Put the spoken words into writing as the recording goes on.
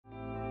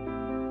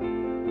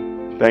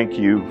Thank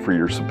you for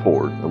your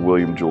support of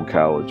William Jewell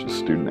College's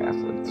student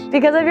athletes.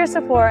 Because of your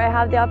support, I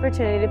have the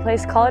opportunity to play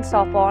college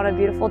softball on a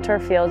beautiful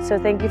turf field, so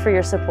thank you for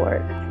your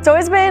support. It's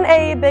always been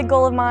a big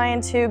goal of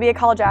mine to be a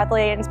college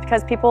athlete, and it's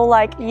because people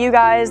like you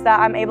guys that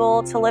I'm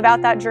able to live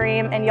out that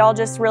dream, and y'all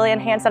just really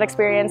enhance that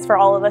experience for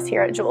all of us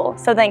here at Jewell,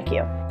 so thank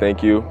you.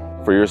 Thank you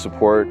for your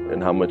support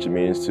and how much it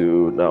means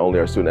to not only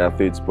our student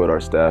athletes, but our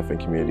staff and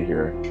community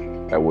here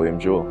at William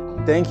Jewell.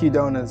 Thank you,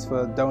 donors,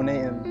 for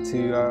donating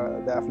to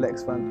the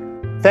Athletics Fund.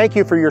 Thank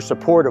you for your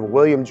support of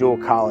William Jewell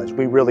College.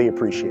 We really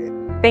appreciate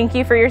it. Thank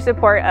you for your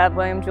support of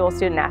William Jewell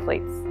student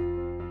athletes.